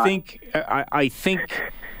 Mike, I think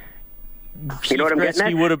you know what I'm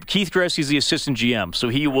getting at? Keith Gretzky's the assistant GM, so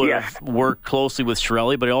he would have worked closely with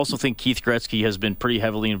Chiarelli, but I also think Keith Gretzky has been pretty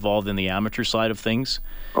heavily involved in the amateur side of things.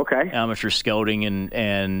 Okay. Amateur scouting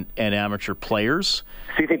and amateur players.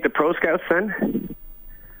 So you think the pro scouts then?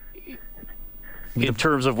 In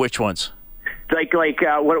terms of which ones?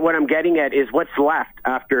 What I'm getting at is what's left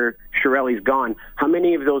after Chiarelli's gone. How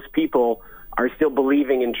many of those people are still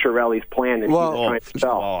believing in Chiarelli's plan that he was trying to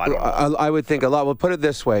sell? I would think a lot. Well, put it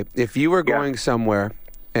this way. If you were going somewhere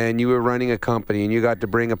and you were running a company and you got to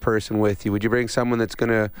bring a person with you, would you bring someone that's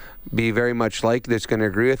going to be very much like, that's going to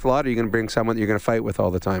agree with a lot, or are you going to bring someone that you're going to fight with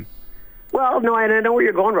all the time? Well, no, I know where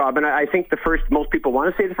you're going, Rob, and I think most people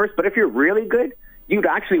want to say the first, but if you're really good, you'd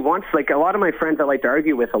actually want, a lot of my friends I like to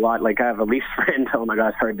argue with a lot, I have a Leafs friend, oh my God,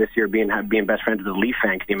 it's hard this year being best friends with a Leaf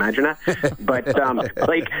fan, can you imagine that? But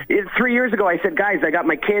 3 years ago I said, guys, I got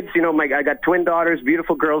my kids, I got twin daughters,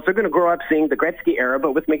 beautiful girls, they're going to grow up seeing the Gretzky era,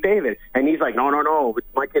 but with McDavid. And he's like, no,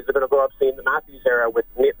 my kids are going to grow up seeing the Matthews era with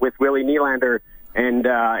Willie Nylander and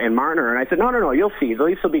Marner. And I said, no, you'll see. The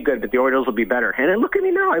Leafs will be good, but the Oilers will be better. And look at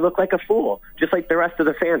me now. I look like a fool, just like the rest of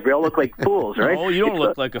the fans. We all look like fools, right? No, you don't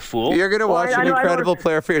look like a fool. You're going to watch an incredible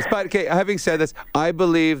player for years. But, okay, having said this, I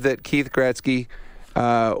believe that Keith Gretzky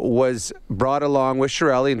was brought along with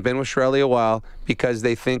Chiarelli and been with Chiarelli a while because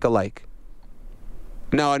they think alike.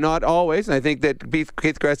 No, not always. And I think that Keith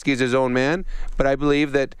Gretzky is his own man, but I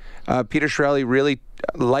believe that Peter Chiarelli really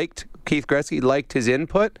liked Keith Gretzky, liked his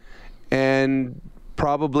input, and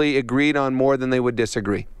probably agreed on more than they would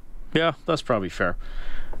disagree. Yeah, that's probably fair.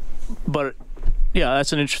 But, yeah,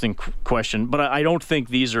 that's an interesting question. But I don't think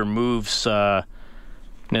these are moves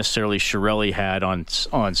necessarily Chiarelli had on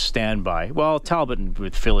standby. Well, Talbot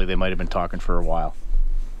with Philly, they might have been talking for a while.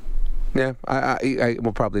 Yeah, I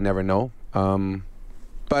will probably never know.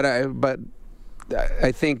 But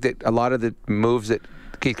I think that a lot of the moves that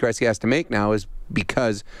Keith Gretzky has to make now is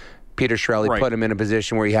because Peter Chiarelli put him in a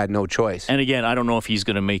position where he had no choice. And again, I don't know if he's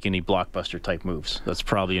going to make any blockbuster type moves. That's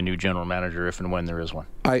probably a new general manager if and when there is one.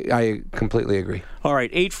 I completely agree. All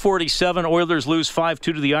right, 8:47. Oilers lose 5-2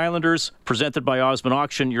 to the Islanders. Presented by Osmond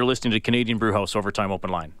Auction. You're listening to Canadian Brewhouse Overtime Open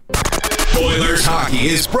Line. Oilers hockey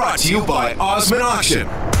is brought to you by Osmond Auction.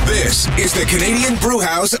 This is the Canadian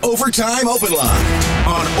Brewhouse Overtime Open Line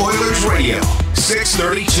on Oilers Radio,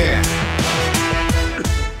 630 CHED.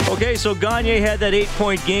 Okay, so Gagner had that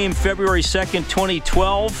 8-point game February 2nd,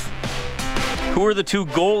 2012. Who were the two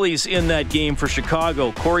goalies in that game for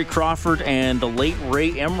Chicago? Corey Crawford and the late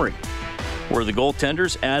Ray Emery were the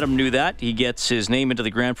goaltenders. Adam knew that. He gets his name into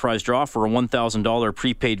the grand prize draw for a $1,000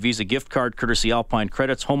 prepaid Visa gift card courtesy Alpine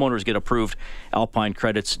Credits. Homeowners get approved,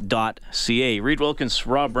 alpinecredits.ca. Reed Wilkins,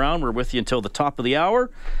 Rob Brown, we're with you until the top of the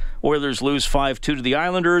hour. Oilers lose 5-2 to the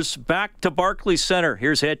Islanders. Back to Barclays Center.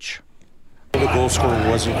 Here's Hitch. The goal scorer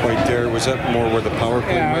wasn't quite there. Was that more where the power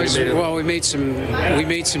play made it? Well, we made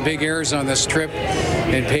some big errors on this trip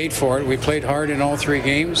and paid for it. We played hard in all three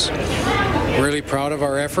games. Really proud of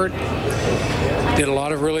our effort. Did a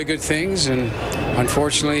lot of really good things, and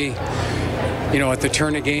unfortunately, at the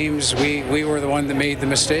turn of games, we were the one that made the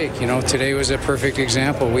mistake. Today was a perfect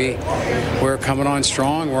example. We're coming on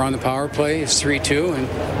strong. We're on the power play. It's 3-2, and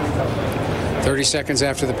 30 seconds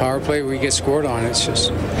after the power play, we get scored on. It's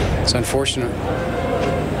unfortunate.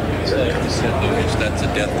 That's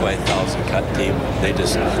a death by 1,000 cut team. They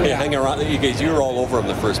just hang around. You were all over them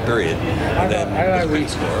the first period. And then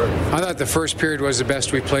I thought the first period was the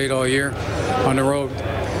best we played all year on the road.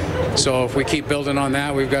 So if we keep building on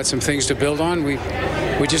that, we've got some things to build on. We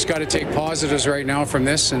just got to take positives right now from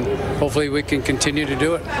this, and hopefully we can continue to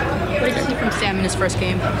do it. What did you see from Sam in his first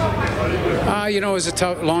game? It was a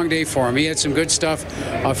tough, long day for him. He had some good stuff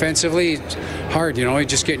offensively. It's hard, he's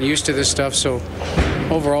just getting used to this stuff. So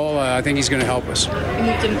overall, I think he's going to help us. You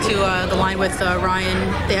moved him to the line with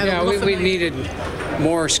Ryan. We needed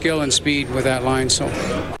more skill and speed with that line. So.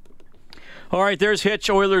 All right, there's Hitch.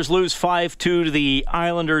 Oilers lose 5-2 to the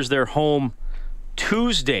Islanders. They're home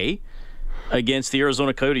Tuesday against the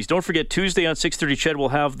Arizona Coyotes. Don't forget, Tuesday on 630 CHED, we'll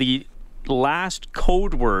have the last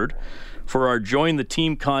code word for our Join the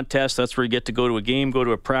Team contest. That's where you get to go to a game, go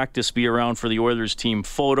to a practice, be around for the Oilers team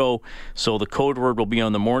photo. So the code word will be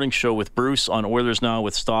on the morning show with Bruce, on Oilers Now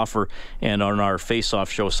with Stauffer, and on our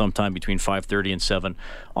face-off show sometime between 5:30 and 7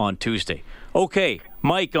 on Tuesday. Okay,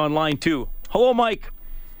 Mike on line 2. Hello, Mike.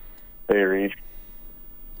 Hey, Reed.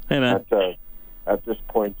 Hey, man. At this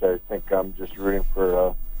point, I think I'm just rooting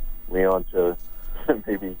for Leon to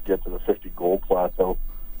maybe get to the 50-goal plateau.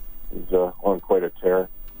 He's on quite a tear.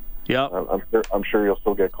 Yeah. I'm sure you'll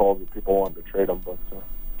still get calls if people want to trade him, but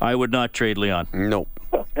I would not trade Leon. Nope.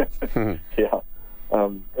 Yeah.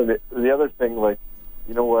 The other thing,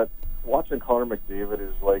 watching Connor McDavid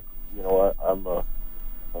is like, I'm a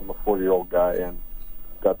 40-year-old guy and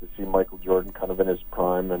got to see Michael Jordan kind of in his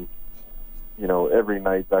prime, and every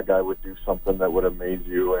night that guy would do something that would amaze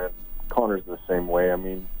you, and Connor's the same way. I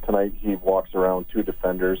mean, tonight he walks around two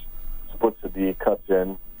defenders, splits the D, cuts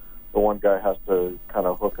in. The one guy has to kind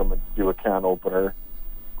of hook him and do a can opener.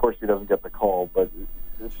 Of course, he doesn't get the call, but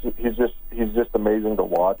he's just amazing to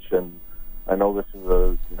watch. And I know this is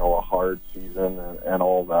a hard season and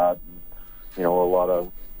all that. And, a lot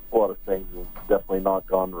of things have definitely not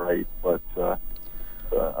gone right. But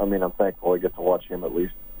I'm thankful I get to watch him at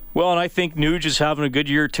least. Well, and I think Nuge is having a good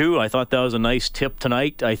year, too. I thought that was a nice tip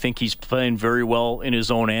tonight. I think he's playing very well in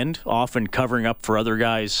his own end, often covering up for other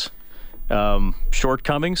guys'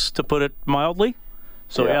 shortcomings, to put it mildly.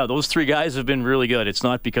 So, yeah, those three guys have been really good. It's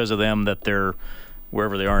not because of them that they're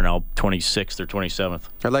wherever they are now, 26th or 27th.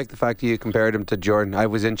 I like the fact that you compared him to Jordan. I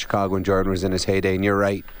was in Chicago when Jordan was in his heyday, and you're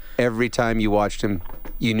right. Every time you watched him,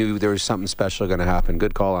 you knew there was something special going to happen.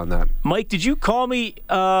 Good call on that. Mike, did you call me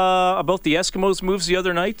about the Eskimos moves the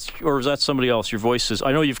other night, or was that somebody else? Your voice is...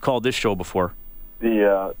 I know you've called this show before.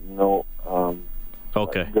 No.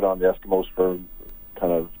 Okay. Good on the Eskimos for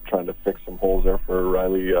kind of trying to fix some holes there for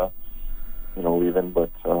Riley, leaving,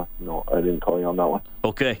 but no, I didn't call you on that one.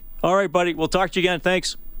 Okay. All right, buddy. We'll talk to you again.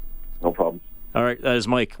 Thanks. No problem. All right, that is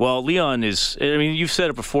Mike. Well, Leon is, I mean, you've said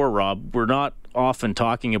it before, Rob. We're not often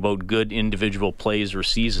talking about good individual plays or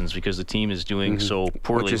seasons because the team is doing so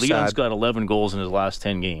poorly. Leon's got 11 goals in his last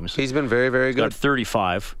 10 games. He's been very, very good. Got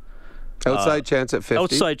 35. Outside chance at 50.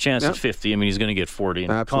 Outside chance at 50. I mean, he's going to get 40.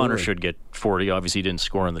 And Absolutely. Connor should get 40. Obviously, he didn't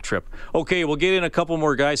score on the trip. Okay, we'll get in a couple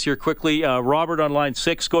more guys here quickly. Robert on line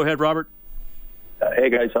 6. Go ahead, Robert. Hey,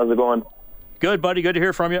 guys. How's it going? Good, buddy. Good to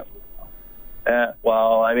hear from you.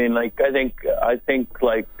 Well, I mean, like most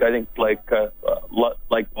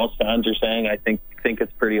fans are saying, I think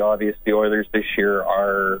it's pretty obvious the Oilers this year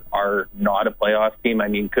are not a playoff team. I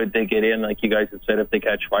mean, could they get in, like you guys have said, if they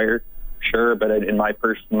catch fire? Sure, but in my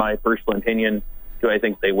personal opinion, do I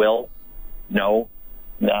think they will? No.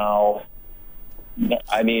 Now,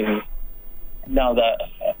 I mean, now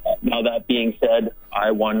that being said,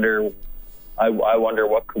 I wonder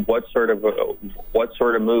what sort of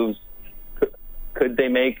moves could they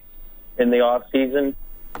make in the off season,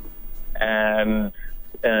 and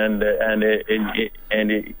in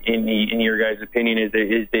your guys' opinion,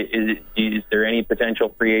 is there any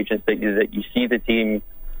potential free agents that you see the team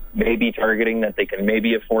maybe targeting that they can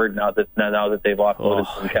maybe afford now that they've offloaded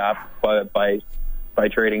some cap by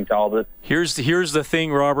trading Talbot? Here's the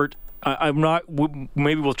thing, Robert. I'm not.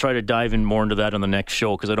 Maybe we'll try to dive in more into that on the next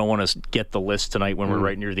show because I don't want to get the list tonight when we're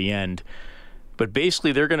right near the end. But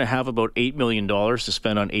basically, they're going to have about $8 million to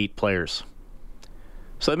spend on 8 players.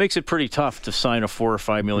 So that makes it pretty tough to sign a $4 or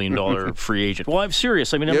 $5 million free agent. Well, I'm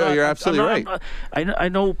serious. I mean, you're absolutely right. I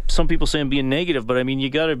know some people say I'm being negative, but I mean, you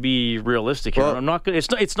got to be realistic here. Well, I'm not.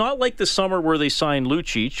 It's not like the summer where they signed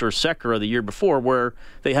Lucic or Sekera the year before, where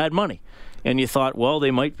they had money, and you thought, well, they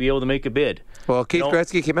might be able to make a bid. Well, Keith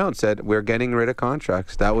Gretzky came out and said, we're getting rid of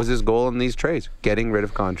contracts. That was his goal in these trades, getting rid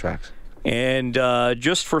of contracts. And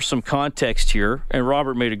just for some context here, and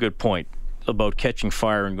Robert made a good point about catching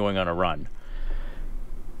fire and going on a run.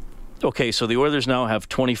 Okay, so the Oilers now have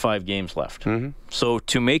 25 games left. So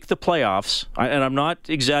to make the playoffs, and I'm not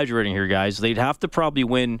exaggerating here, guys, they'd have to probably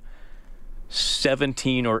win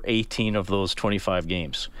 17 or 18 of those 25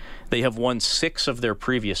 games. They have won 6 of their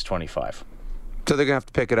previous 25. So they're going to have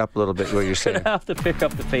to pick it up a little bit, what you're saying. Going to have to pick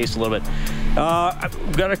up the pace a little bit.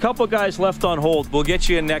 We've got a couple guys left on hold. We'll get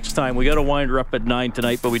you in next time. We got to wind her up at 9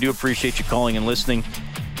 tonight, but we do appreciate you calling and listening.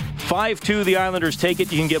 5-2, the Islanders take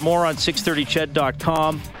it. You can get more on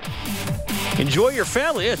 630ched.com. Enjoy your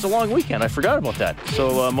family. Yeah, it's a long weekend. I forgot about that.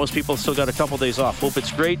 So most people still got a couple days off. Hope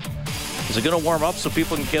it's great. Is it going to warm up so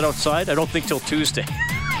people can get outside? I don't think till Tuesday.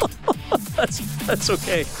 That's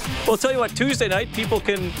okay. Well, I'll tell you what, Tuesday night, people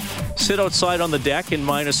can sit outside on the deck in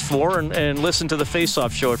 -4 and listen to the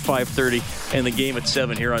Face-Off show at 5:30 and the game at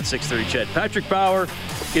 7 here on 630 Ched. Patrick Bauer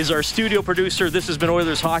is our studio producer. This has been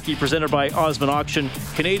Oilers Hockey presented by Osmond Auction,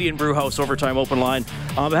 Canadian Brewhouse Overtime Open Line.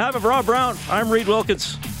 On behalf of Rob Brown, I'm Reed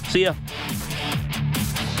Wilkins. See ya.